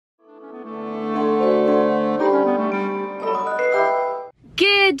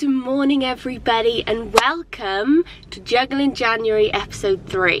Good morning everybody and welcome to Juggling January episode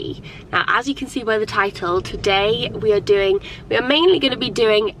 3. Now as you can see by the title, today we are mainly going to be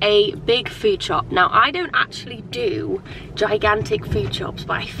doing a big food shop. Now I don't actually do gigantic food shops,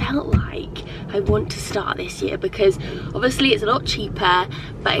 but I felt like I want to start this year because obviously it's a lot cheaper,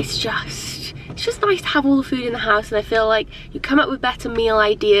 but it's just nice to have all the food in the house, and I feel like you come up with better meal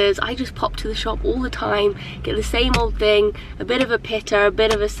ideas. I just pop to the shop all the time, get the same old thing, a bit of a pita, a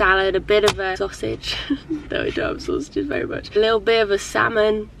bit of a salad, a bit of a sausage. No, I don't have sausages very much. A little bit of a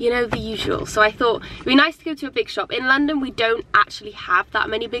salmon, you know, the usual. So I thought it'd be nice to go to a big shop. In London we don't actually have that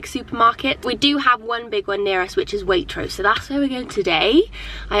many big supermarkets. We do have one big one near us, which is Waitrose, so that's where we're going today.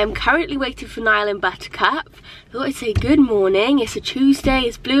 I am currently waiting for Niall and Buttercup. I thought I'd say good morning. It's a Tuesday,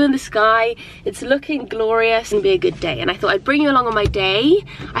 it's blue in the sky, it's looking glorious and be a good day, and I thought I'd bring you along on my day.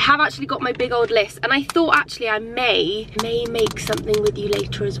 I have actually got my big old list, and I thought actually I may make something with you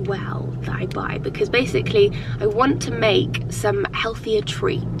later as well that I buy, because basically I want to make some healthier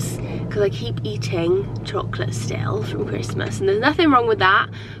treats because I keep eating chocolate still from Christmas, and there's nothing wrong with that,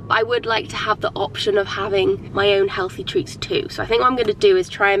 but I would like to have the option of having my own healthy treats too. So I think what I'm going to do is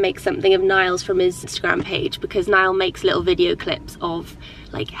try and make something of Niall's from his Instagram page, because Niall makes little video clips of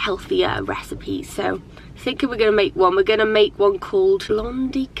like healthier recipes. So I think we're gonna make one. We're gonna make one called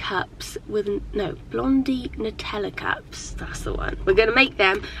Blondie cups with, no, Blondie Nutella cups. That's the one. We're gonna make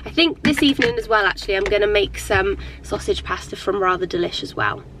them. I think this evening as well, actually, I'm gonna make some sausage pasta from Rather Delish as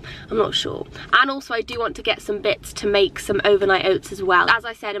well. I'm not sure. And also I do want to get some bits to make some overnight oats as well. As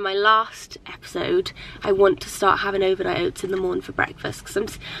I said in my last episode, I want to start having overnight oats in the morning for breakfast,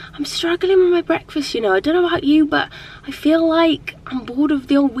 because I'm struggling with my breakfast, you know. I don't know about you, but I feel like I'm bored of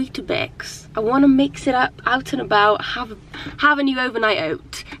the old Weetabix. I want to mix it up, out and about, have a new overnight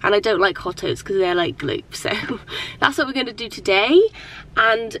oat. And I don't like hot oats because they're like gloop. So that's what we're going to do today,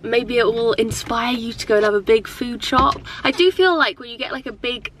 and maybe it will inspire you to go and have a big food shop. I do feel like when you get like a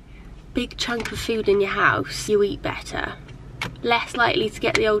big chunk of food in your house, you eat better. Less likely to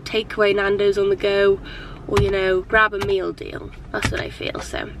get the old takeaway Nando's on the go, or, you know, grab a meal deal. That's what I feel.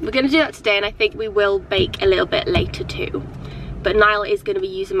 So we're going to do that today, and I think we will bake a little bit later too. But Niall is going to be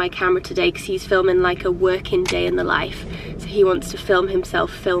using my camera today because he's filming like a working day in the life. So he wants to film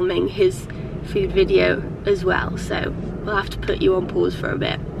himself filming his food video as well. So we'll have to put you on pause for a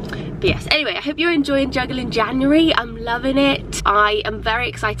bit. But yes, anyway, I hope you're enjoying Juggling January. I'm loving it. I am very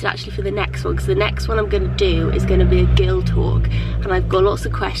excited actually for the next one, because the next one I'm going to do is going to be a girl talk, and I've got lots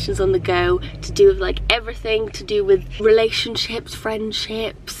of questions on the go to do with like everything to do with relationships,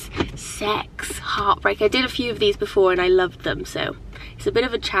 friendships, sex, heartbreak. I did a few of these before and I loved them, so it's a bit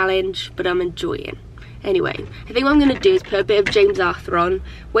of a challenge, but I'm enjoying. Anyway, I think what I'm going to do is put a bit of James Arthur on,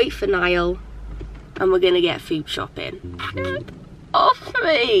 wait for Niall, and we're going to get food shopping. Off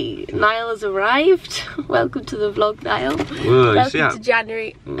me! Niall has arrived. Welcome to the vlog, Niall. Whoa, welcome to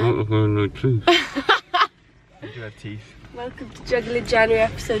January. No teeth. You do have teeth. Welcome to Juggling January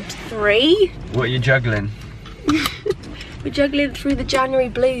episode 3. What are you juggling? We're juggling through the January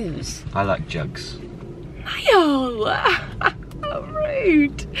blues. I like jugs. Niall! How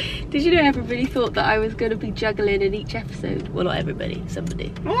rude. Did you know everybody thought that I was going to be juggling in each episode? Well, not everybody, somebody.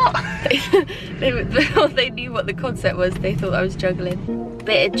 What? they knew what the concept was. They thought I was juggling.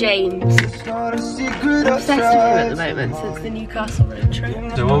 Bit of James. I'm obsessed with him at the moment since the Newcastle road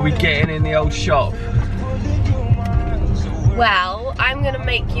trip. So what are we getting in the old shop? Well, I'm going to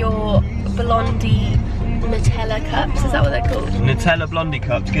make your Blondie Nutella cups. Is that what they're called? Nutella Blondie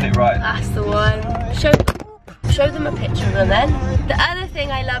cups, get it right. That's the one. Show them a picture of them then. The other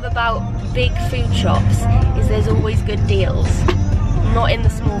thing I love about big food shops is there's always good deals. Not in the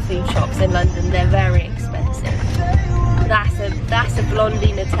small food shops in London, they're very expensive. That's a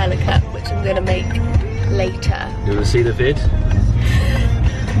Blondie Nutella cup, which I'm gonna make later. You wanna see the vid?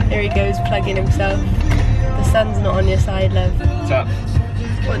 There he goes, plugging himself. The sun's not on your side, love. Ta.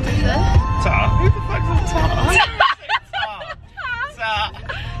 What did you say? Ta? Who the fuck's a ta? Ta.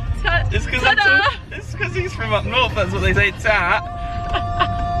 It's because he's from up north, that's what they say, ta.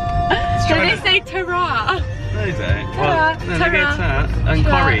 Do they say ta-ra? No, they don't. Well, no, they go ta. And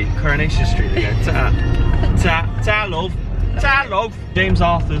Coronation Street, they go ta. Ta, ta, love. Ta, love. James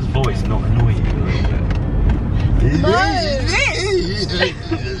Arthur's voice not annoy you a little bit?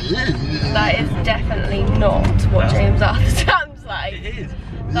 That is definitely not what James Arthur sounds like. It is.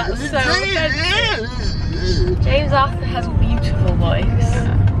 That's so offensive. James Arthur has a beautiful voice.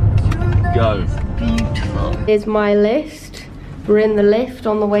 Go. Beautiful. Here's my list. We're in the lift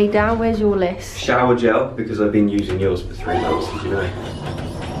on the way down. Where's your list? Shower gel, because I've been using yours for 3 months, did you know?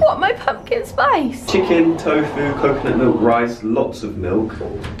 What, my pumpkin spice? Chicken, tofu, coconut milk, rice, lots of milk.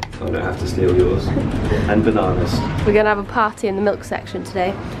 I don't have to steal yours. And bananas. We're gonna have a party in the milk section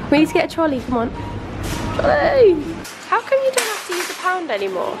today. We need to get a trolley, come on. Trolley! How come you don't have to use a pound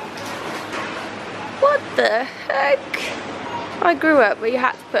anymore? What the heck? I grew up where you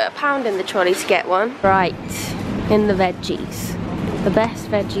had to put a pound in the trolley to get one. Right, in the veggies. The best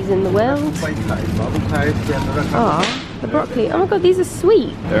veggies in the world. Oh, the broccoli. Oh my god, these are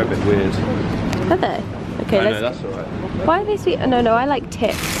sweet. They're a bit weird. Are they? Okay, no, that's alright. Why are they sweet? Oh no, I like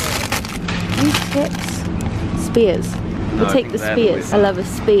tips. These tips? Spears. We'll take the spears. I love a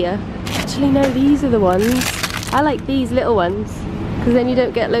spear. Actually no, these are the ones. I like these little ones. Because then you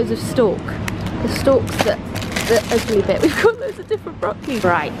don't get loads of stalk. The stalk's the ugly bit. We've got loads of different broccoli.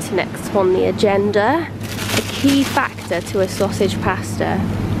 Right, next on the agenda. A key factor to a sausage pasta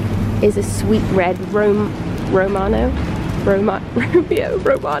is a sweet red Romano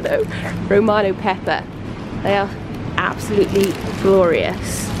pepper. They are absolutely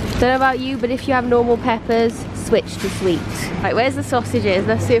glorious. Don't know about you, but if you have normal peppers, switch to sweet. Right, where's the sausages?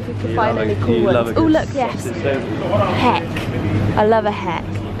 Let's see if we can find any cool ones. Oh look, yes. Heck. I love a heck.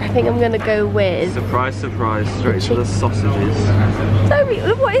 I think I'm gonna go with... Surprise, surprise, straight to the sausages. Toby,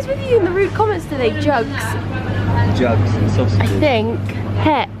 what is with you in the rude comments today? Jugs. Jugs and sausages. I think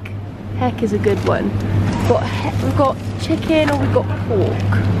heck. Heck is a good one. We've got chicken or we've got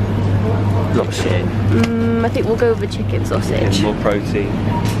pork. Not shit. I think we'll go with a chicken sausage. Yeah, more protein.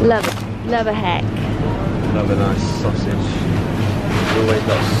 Love it. Love a heck. Love a nice sausage. You always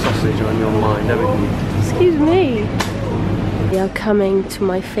got sausage on your mind, haven't you? Excuse me. We are coming to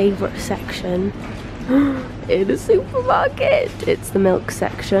my favourite section in a supermarket. It's the milk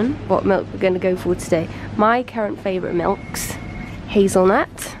section. What milk we're going to go for today? My current favourite milks.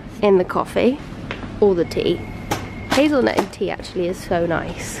 Hazelnut in the coffee or the tea. Hazelnut in tea actually is so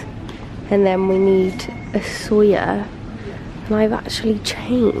nice. And then we need a soya. And I've actually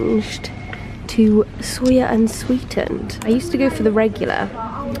changed to soya unsweetened. I used to go for the regular,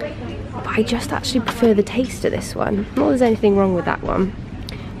 but I just actually prefer the taste of this one. Not that there's anything wrong with that one,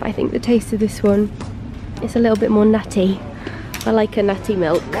 but I think the taste of this one is a little bit more nutty. I like a nutty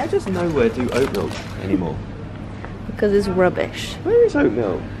milk. Why does nowhere do oat milk anymore? Because it's rubbish. Where is oat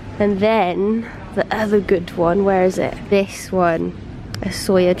milk? And then the other good one, where is it? This one, a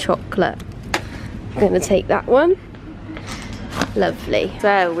soya chocolate. I'm gonna take that one. Lovely.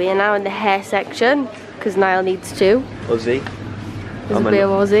 So we are now in the hair section because Niall needs to. Aussie. There's a bit of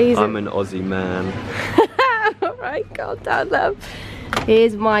Aussie. I'm an Aussie man. Alright, calm down, love.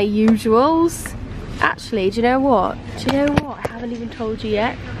 Here's my usuals. Actually, do you know what? I haven't even told you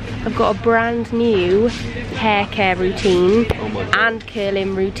yet. I've got a brand new hair care routine and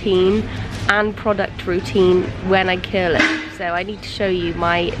curling routine and product routine when I curl it. So I need to show you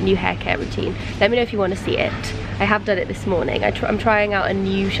my new hair care routine. Let me know if you want to see it. I have done it this morning. I'm trying out a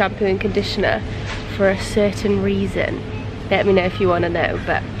new shampoo and conditioner for a certain reason. Let me know if you want to know.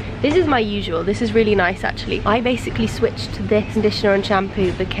 But this is my usual. This is really nice actually. I basically switched to this conditioner and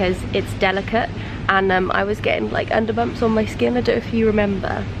shampoo because it's delicate and I was getting like underbumps on my skin. I don't know if you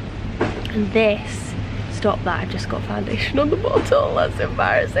remember. And this, stop that, I've just got foundation on the bottle. That's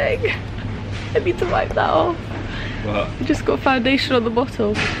embarrassing. I need to wipe that off. What? I just got foundation on the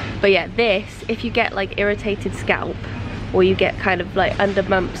bottle. But yeah, this, if you get like irritated scalp or you get kind of like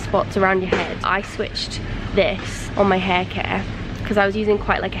underbump spots around your head, I switched this on my hair care because I was using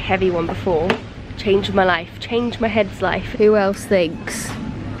quite like a heavy one before. Changed my life, changed my head's life. Who else thinks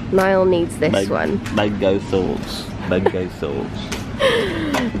Niall needs this one? Mango thoughts. Mango thoughts.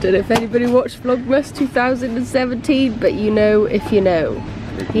 I don't know if anybody watched Vlogmas 2017, but you know if you know.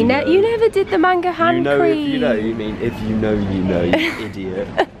 You never did the mango hand cream. If you know, you mean if you know, you know, you idiot.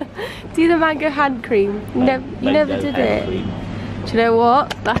 Do the mango hand cream. You never did it. Cream. Do you know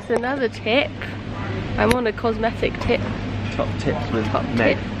what? That's another tip. I'm on a cosmetic tip. Top tips with Top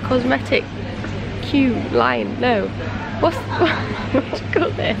tip. Cosmetic Q line. No. What do you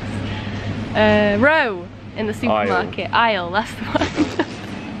call this? Row in the supermarket. Aisle. That's the one.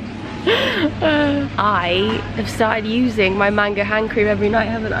 I have started using my mango hand cream every night,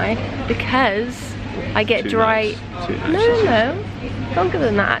 haven't I? Because I get dry. No, longer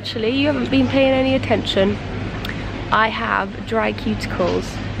than that actually. You haven't been paying any attention. I have dry cuticles,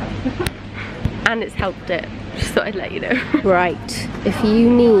 and it's helped it. Just thought I'd let you know. Right, if you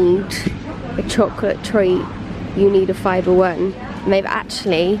need a chocolate treat, you need a Fibre One. And they've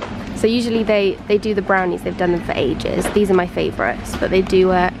actually. So usually they do the brownies, they've done them for ages. These are my favourites, but they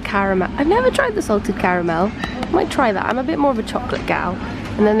do a caramel. I've never tried the salted caramel. I might try that. I'm a bit more of a chocolate gal.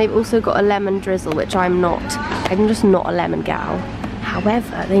 And then they've also got a lemon drizzle, which I'm not. I'm just not a lemon gal.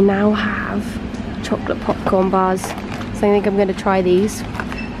 However, they now have chocolate popcorn bars, so I think I'm going to try these.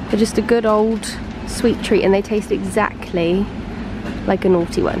 They're just a good old sweet treat, and they taste exactly like a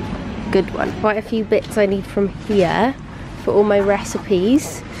naughty one. Good one. Quite a few bits I need from here for all my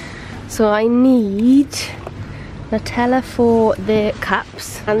recipes. So I need Nutella for the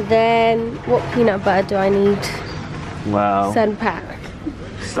cups, and then what peanut butter do I need? Wow. Sunpat.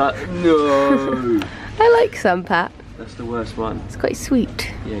 No! I like Sunpat. That's the worst one. It's quite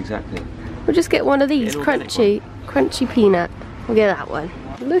sweet. Yeah, exactly. We'll just get one of these, crunchy peanut. We'll get that one.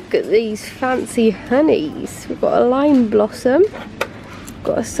 Look at these fancy honeys. We've got a lime blossom,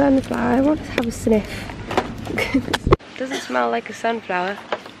 got a sunflower. I want to have a sniff. Doesn't smell like a sunflower.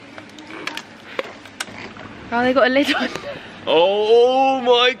 Oh, they got a lid on. Oh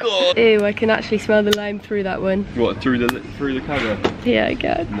my god! Ew, I can actually smell the lime through that one. What, through the cover? Yeah, I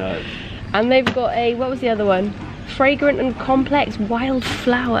can. No. And they've got a, what was the other one? Fragrant and complex wild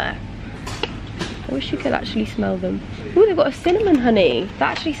flower. I wish you could actually smell them. Oh, they've got a cinnamon honey.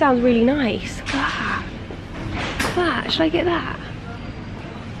 That actually sounds really nice. Look at that. Should I get that?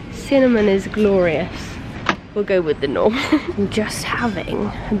 Cinnamon is glorious. We'll go with the norm. I'm just having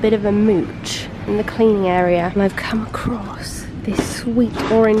a bit of a mooch in the cleaning area, and I've come across this sweet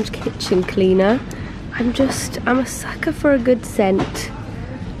orange kitchen cleaner. I'm a sucker for a good scent.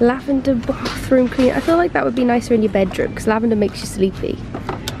 Lavender bathroom cleaner. I feel like that would be nicer in your bedroom because lavender makes you sleepy.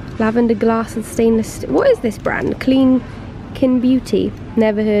 Lavender glass and stainless steel. What is this brand? Clean Kin Beauty.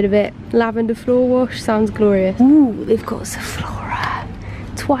 Never heard of it. Lavender floor wash. Sounds glorious. Ooh, they've got Sephora.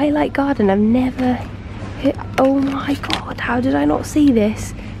 Twilight Garden. I've never heard. Oh my god, how did I not see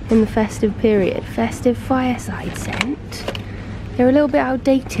this in the festive period? Festive fireside scent. They're a little bit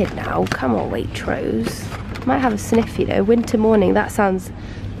outdated now. Come on, Waitrose. Might have a sniff, you know. Winter morning. That sounds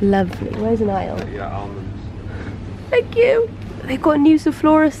lovely. Where's Niall? Yeah, almonds. Thank you. They've got new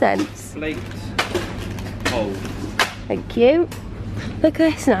Sephora scents. Flaked. Oh. Thank you. Look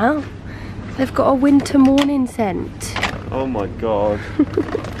at this now. They've got a winter morning scent. Oh my god.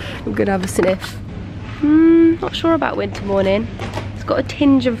 I'm gonna have a sniff. Not sure about winter morning. It's got a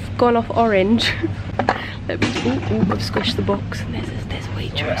tinge of gone off orange. Let me. Ooh, I've squished the box. And there's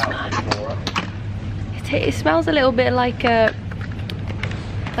Waitrose, man. It smells a little bit like a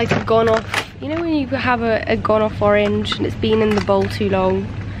gone off. You know when you have a gone off orange and it's been in the bowl too long?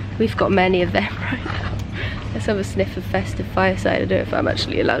 We've got many of them right now. Let's have a sniff of festive fireside. I don't know if I'm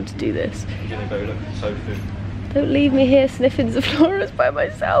actually allowed to do this. You're gonna go look at the sofa. Don't leave me here sniffing Sephora's by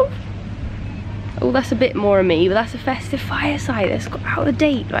myself. Oh, that's a bit more of me, but that's a festive fireside. It's got out of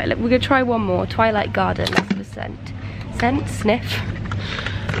date. Right, we're gonna try one more. Twilight Garden. Let's have a scent. Scent, sniff.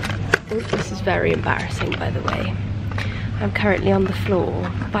 Oh, this is very embarrassing, by the way. I'm currently on the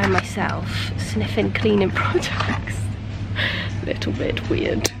floor by myself, sniffing cleaning products. Little bit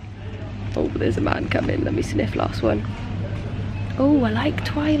weird. Oh, there's a man coming. Let me sniff last one. Oh, I like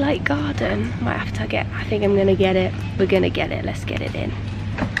Twilight Garden. Might have to get, I think I'm gonna get it. We're gonna get it. Let's get it in.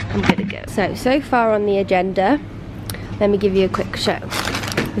 I'm gonna go. So far on the agenda, let me give you a quick show.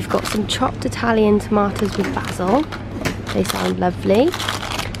 We've got some chopped Italian tomatoes with basil. They sound lovely.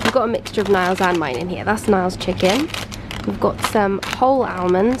 We've got a mixture of Niall's and mine in here. That's Niall's chicken. We've got some whole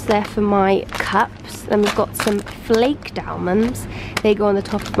almonds, they're for my cups. Then we've got some flaked almonds. They go on the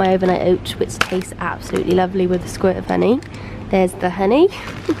top of my overnight oats, which tastes absolutely lovely with a squirt of honey. There's the honey.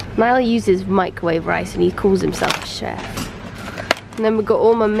 Niall uses microwave rice and he calls himself a chef. And then we've got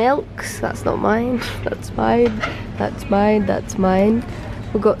all my milks. That's not mine. That's mine. That's mine. That's mine.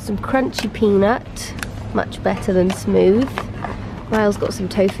 We've got some crunchy peanut. Much better than smooth. Niall's got some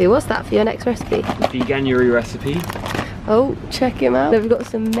tofu. What's that for your next recipe? Veganuary recipe. Oh, check him out. Then we've got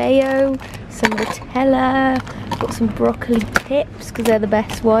some mayo, some Nutella, got some broccoli pips because they're the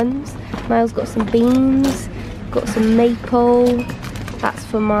best ones. Niall's got some beans, got some maple, that's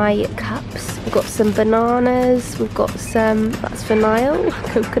for my cups. We've got some bananas, we've got some, that's for Niall,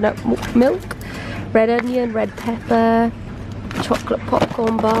 coconut milk, red onion, red pepper, chocolate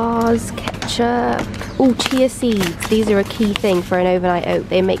popcorn bars, ketchup. Oh, chia seeds. These are a key thing for an overnight oat.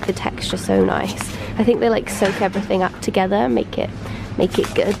 They make the texture so nice. I think they like soak everything up together and make it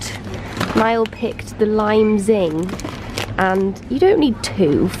good. Niall picked the lime zing, and you don't need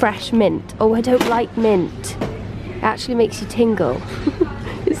two. Fresh mint. Oh, I don't like mint. It actually makes you tingle.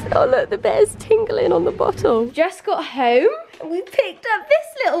 Oh look, the bear's tingling on the bottle. Just got home and we picked up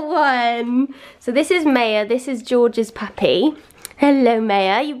this little one. So this is Maya, this is George's puppy. Hello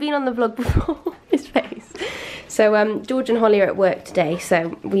Maya, you've been on the vlog before. His face. So George and Holly are at work today,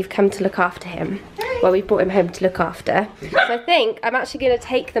 so we've come to look after him. Well, we brought him home to look after. So I think I'm actually going to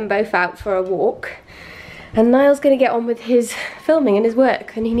take them both out for a walk. And Niall's gonna get on with his filming and his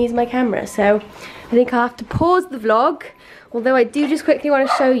work, and he needs my camera, so I think I'll have to pause the vlog. Although I do just quickly want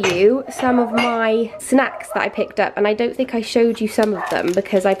to show you some of my snacks that I picked up, and I don't think I showed you some of them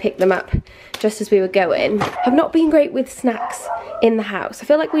because I picked them up just as we were going. I've not been great with snacks in the house. I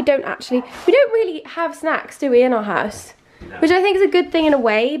feel like we don't really have snacks, do we, in our house? No. Which I think is a good thing in a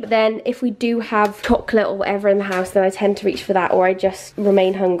way, but then if we do have chocolate or whatever in the house, then I tend to reach for that, or I just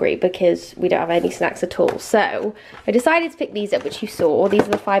remain hungry because we don't have any snacks at all. So I decided to pick these up, which you saw. These are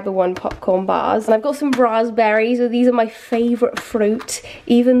the Fibre One popcorn bars, and I've got some raspberries. So these are my favourite fruit,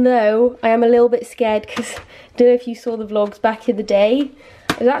 even though I am a little bit scared because I don't know if you saw the vlogs back in the day.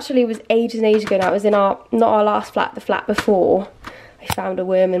 It was ages and ages ago now. It was in not our last flat, the flat before. I found a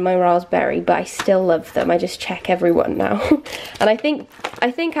worm in my raspberry, but I still love them. I just check every one now. And I think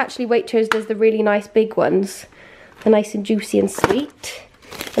actually Waitrose does the really nice big ones. They're nice and juicy and sweet.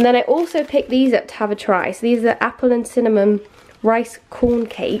 And then I also picked these up to have a try. So these are apple and cinnamon rice corn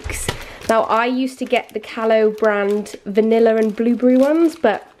cakes. Now I used to get the Callow brand vanilla and blueberry ones,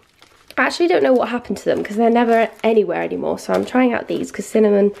 but I actually don't know what happened to them because they're never anywhere anymore. So I'm trying out these because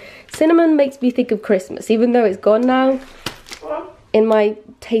cinnamon makes me think of Christmas, even though it's gone now. In my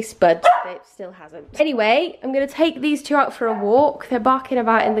taste buds, it still hasn't. Anyway, I'm gonna take these two out for a walk. They're barking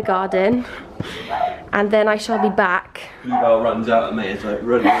about in the garden. And then I shall be back. Bluebell runs out at me, it's like,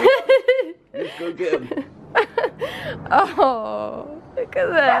 run. Let's go get him. Oh, look at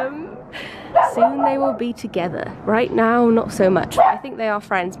them. Soon they will be together. Right now, not so much. I think they are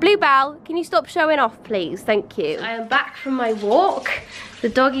friends. Bluebell, can you stop showing off, please? Thank you. I am back from my walk. The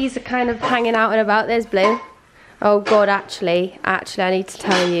doggies are kind of hanging out and about. There's Blue. Oh God, actually, I need to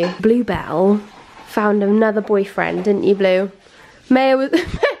tell you. Bluebell found another boyfriend, didn't you, Blue? Maya was... I didn't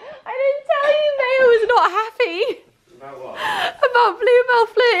tell you, Maya was not happy. About what? About Bluebell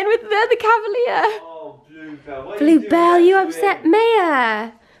flirting with the other cavalier. Oh, Bluebell. Bluebell, you upset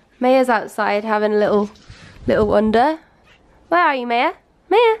Maya. Maya's outside having a little wander. Where are you, Maya?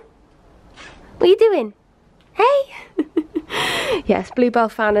 Maya? What are you doing? Hey? Yes, Bluebell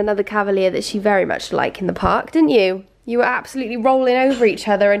found another cavalier that she very much liked in the park, didn't you? You were absolutely rolling over each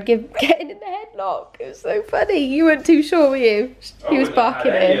other and getting in the headlock. It was so funny. You weren't too sure, were you? He was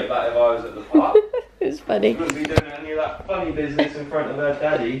barking at him. If I was at the park. It was funny. She wouldn't be doing any of that funny business in front of her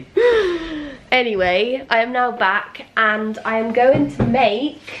daddy. Anyway, I am now back and I am going to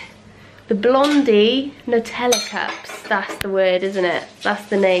make the Blondie Nutella cups. That's the word, isn't it? That's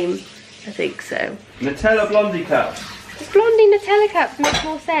the name. I think so. Nutella Blondie cups. Blondie Nutella cups makes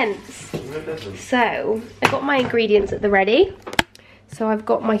more sense. So, I got my ingredients at the ready. So I've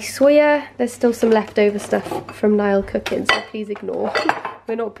got my soya. There's still some leftover stuff from Niall cooking, so please ignore.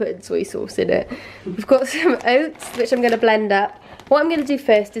 We're not putting soy sauce in it. We've got some oats, which I'm going to blend up. What I'm going to do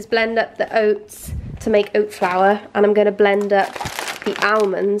first is blend up the oats to make oat flour, and I'm going to blend up the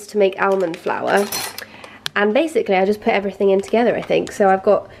almonds to make almond flour. And basically I just put everything in together, I think. So I've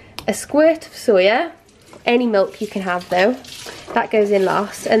got a squirt of soya. Any milk you can have though, that goes in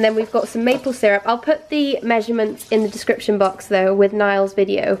last, and then we've got some maple syrup. I'll put the measurements in the description box though with Niall's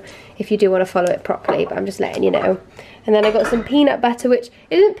video if you do want to follow it properly, but I'm just letting you know. And then I got some peanut butter, which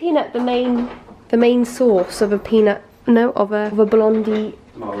isn't peanut the main source of a peanut, no, of a blondie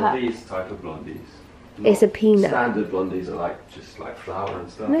cup. These type of blondies. It's a peanut. Standard blondies are just like flour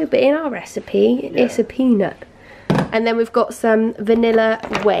and stuff. No, but in our recipe, it's a peanut. And then we've got some vanilla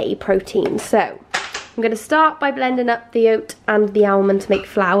whey protein. So I'm going to start by blending up the oat and the almond to make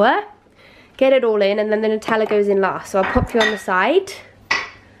flour. Get it all in, and then the Nutella goes in last. So I'll pop you on the side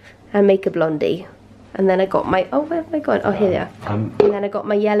and make a blondie. And then I got my, oh, where have I gone? Oh, here they are. And then I got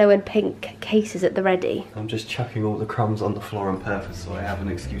my yellow and pink cases at the ready. I'm just chucking all the crumbs on the floor on purpose so I have an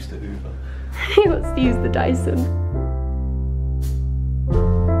excuse to hoover. He wants to use the Dyson.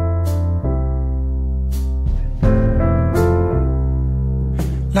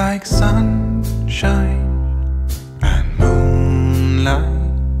 Like sunshine and moonlight,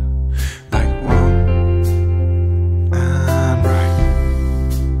 like warm and bright,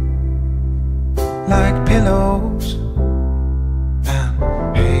 like pillows and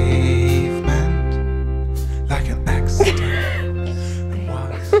pavement, like an accident that was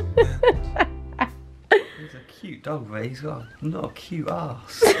meant. He's a cute dog, but he's got not a cute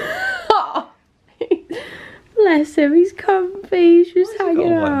ass. Bless him, he's comfy, he's just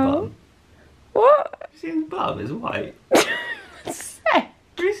hanging out. What? Have you seen his bum? It's white. Have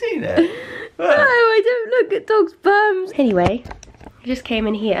you seen it? No, I don't look at dogs' bums. Anyway, I just came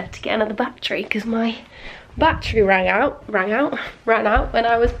in here to get another battery because my battery ran out when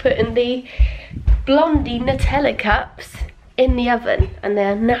I was putting the Blondie Nutella cups in the oven and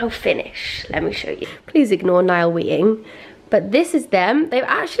they're now finished. Let me show you. Please ignore Niall weeing. But this is them. They've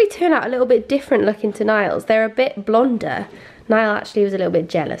actually turned out a little bit different looking to Niall's. They're a bit blonder. Niall actually was a little bit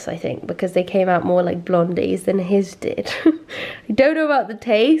jealous, I think, because they came out more like blondies than his did. I don't know about the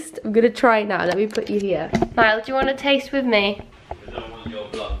taste. I'm gonna try it now. Let me put you here. Niall, do you want to taste with me? I don't want your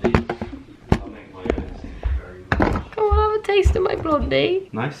blondie. I'll make my own. Very much. Come on, have a taste of my blondie.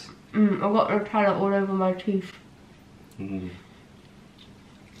 Nice. I've got Nutella all over my teeth. You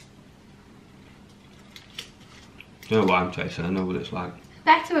know what I'm tasting, I know what it's like.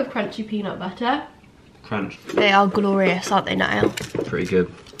 Better with crunchy peanut butter. Crunch. They are glorious, aren't they, Niall? Pretty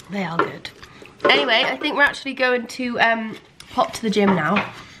good. They are good. Anyway, I think we're actually going to pop to the gym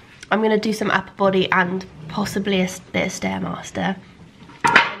now. I'm going to do some upper body and possibly a bit of Stairmaster.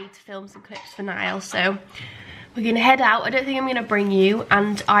 I need to film some clips for Niall, so we're going to head out. I don't think I'm going to bring you,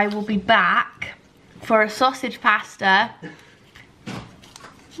 and I will be back for a sausage pasta.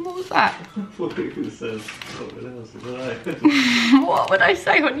 What was that? I thought it says something else, didn't What would I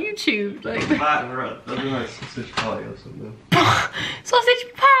say on YouTube? Like that'd be like sausage party or something.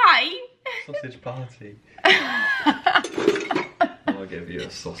 Sausage pie? Sausage party. I'll give you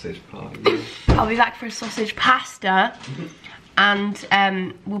a sausage party. I'll be back for a sausage pasta, and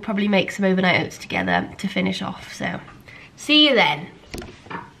we'll probably make some overnight oats together to finish off, so see you then.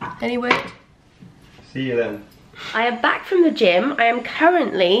 Anyway, see you then. I am back from the gym. I am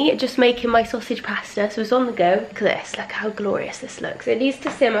currently just making my sausage pasta, so it's on the go. Look at this, look how glorious this looks. It needs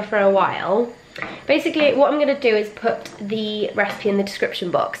to simmer for a while. Basically, what I'm going to do is put the recipe in the description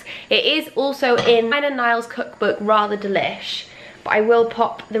box. It is also in mine and Niall's cookbook, Rather Delish, but I will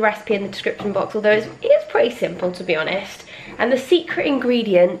pop the recipe in the description box, although it is pretty simple, to be honest. And the secret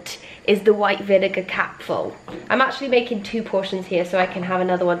ingredient is the white vinegar capful. I'm actually making 2 portions here, so I can have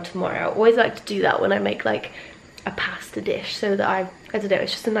another one tomorrow. I always like to do that when I make like a pasta dish, so that I don't know,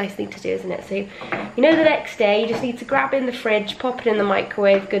 it's just a nice thing to do, isn't it? So you know, the next day you just need to grab it in the fridge, pop it in the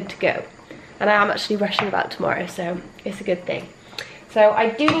microwave, good to go. And I am actually rushing about tomorrow, so it's a good thing. So I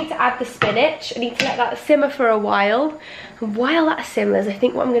do need to add the spinach. I need to let that simmer for a while. And while that simmers, I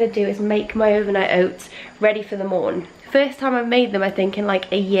think what I'm going to do is make my overnight oats ready for the morn. First time I've made them, I think, in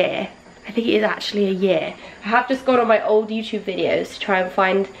like a year. I think it is actually a year. I have just gone on my old YouTube videos to try and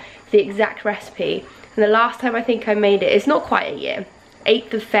find the exact recipe. And the last time I think I made it, it's not quite a year,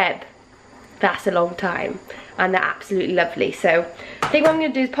 8th of Feb. That's a long time, and they're absolutely lovely. So I think what I'm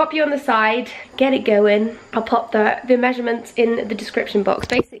going to do is pop you on the side, get it going. I'll pop the measurements in the description box.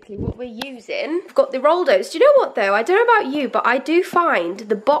 Basically what we're using, I've got the rolled oats. Do you know what though, I don't know about you, but I do find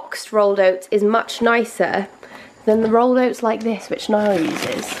the boxed rolled oats is much nicer than the rolled oats like this, which Niall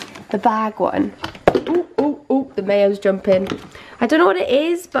uses, the bag one. Ooh, ooh, ooh, the mayo's jumping. I don't know what it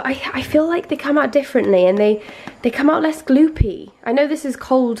is, but I feel like they come out differently, and they come out less gloopy. I know this is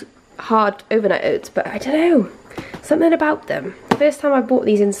cold, hard overnight oats, but I don't know. Something about them. The first time I bought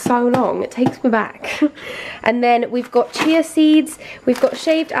these in so long, it takes me back. And then we've got chia seeds, we've got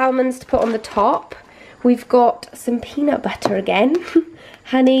shaved almonds to put on the top. We've got some peanut butter again,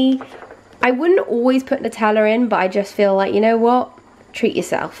 honey. I wouldn't always put Nutella in, but I just feel like, you know what? Treat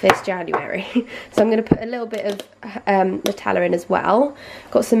yourself, it's January. So I'm going to put a little bit of Nutella in as well.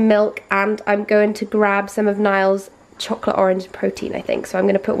 Got some milk, and I'm going to grab some of Niall's chocolate orange protein, I think. So I'm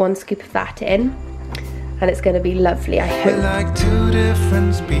going to put 1 scoop of that in, and it's going to be lovely, I hope. We're like 2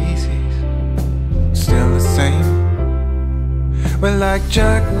 different species, still the same. We're like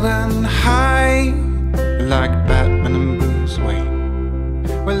Juggling high, we're like Batman and Bruce Wayne.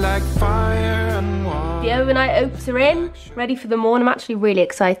 We're like fire and water. The overnight oats are in, ready for the morn. I'm actually really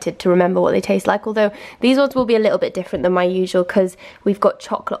excited to remember what they taste like, although these ones will be a little bit different than my usual because we've got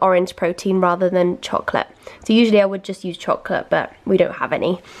chocolate orange protein rather than chocolate. So usually I would just use chocolate, but we don't have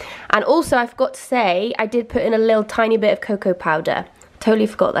any. And also I forgot to say, I did put in a little tiny bit of cocoa powder. Totally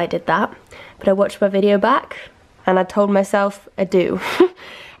forgot that I did that, but I watched my video back and I told myself I do.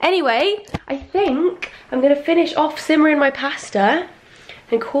 Anyway, I think I'm going to finish off simmering my pasta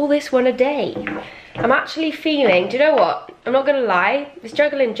and call this one a day. I'm actually feeling, do you know what? I'm not gonna lie, it's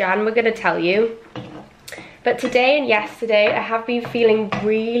Juggling Jan, we're gonna tell you. But today and yesterday, I have been feeling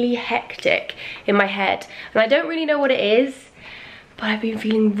really hectic in my head. And I don't really know what it is, but I've been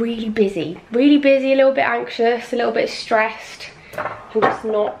feeling really busy. Really busy, a little bit anxious, a little bit stressed. I'm just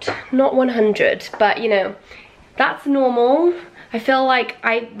not 100, but you know, that's normal. I feel like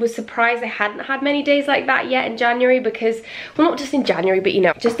I was surprised I hadn't had many days like that yet in January because, well, not just in January, but you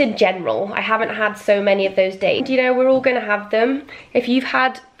know, just in general, I haven't had so many of those days. You know, we're all gonna have them. If you've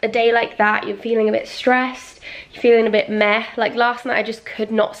had a day like that, you're feeling a bit stressed, you're feeling a bit meh. Like last night I just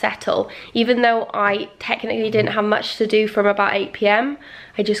could not settle. Even though I technically didn't have much to do from about 8 p.m,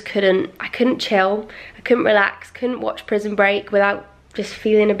 I just couldn't chill, I couldn't relax, couldn't watch Prison Break without just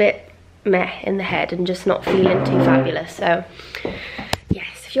feeling a bit meh in the head and just not feeling too fabulous. So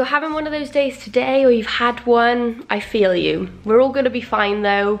yes, if you're having one of those days today or you've had one, I feel you. We're all gonna be fine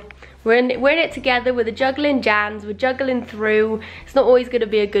though. We're in it together. We're the juggling Jans, we're juggling through. It's not always gonna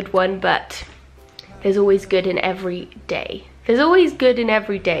be a good one, but there's always good in every day. There's always good in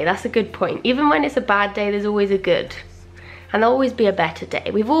every day. That's a good point. Even when it's a bad day, there's always a good. And there'll always be a better day.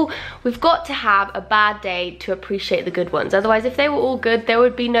 We've got to have a bad day to appreciate the good ones. Otherwise, if they were all good, there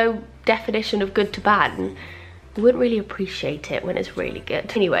would be no definition of good to bad, and we wouldn't really appreciate it when it's really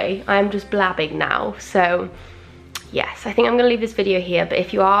good. Anyway, I'm just blabbing now, so yes, I think I'm gonna leave this video here, but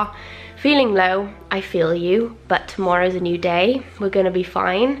if you are feeling low, I feel you, but tomorrow's a new day. We're gonna be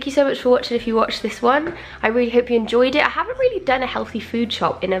fine. Thank you so much for watching if you watched this one. I really hope you enjoyed it. I haven't really done a healthy food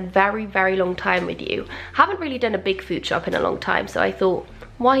shop in a very, very long time with you. I haven't really done a big food shop in a long time, so I thought,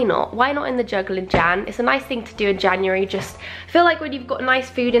 why not? Why not in the Juggling Jan? It's a nice thing to do in January. Just I feel like when you've got nice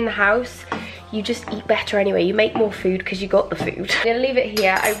food in the house, you just eat better anyway. You make more food because you got the food. I'm gonna leave it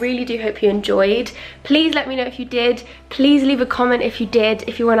here. I really do hope you enjoyed. Please let me know if you did. Please leave a comment if you did.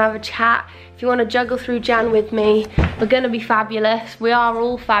 If you want to have a chat, if you want to juggle through Jan with me, we're gonna be fabulous. We are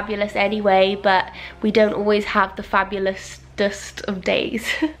all fabulous anyway, but we don't always have the fabulous dust of days.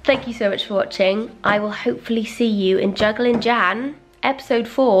 Thank you so much for watching. I will hopefully see you in Juggling Jan episode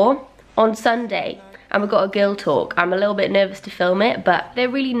 4 on Sunday. And we've got a girl talk. I'm a little bit nervous to film it, but they're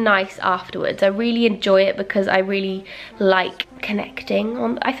really nice afterwards. I really enjoy it because I really like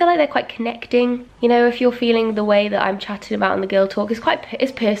connecting. I feel like they're quite connecting. You know, if you're feeling the way that I'm chatting about in the girl talk,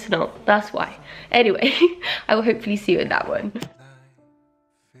 it's personal, that's why. Anyway, I will hopefully see you in that one.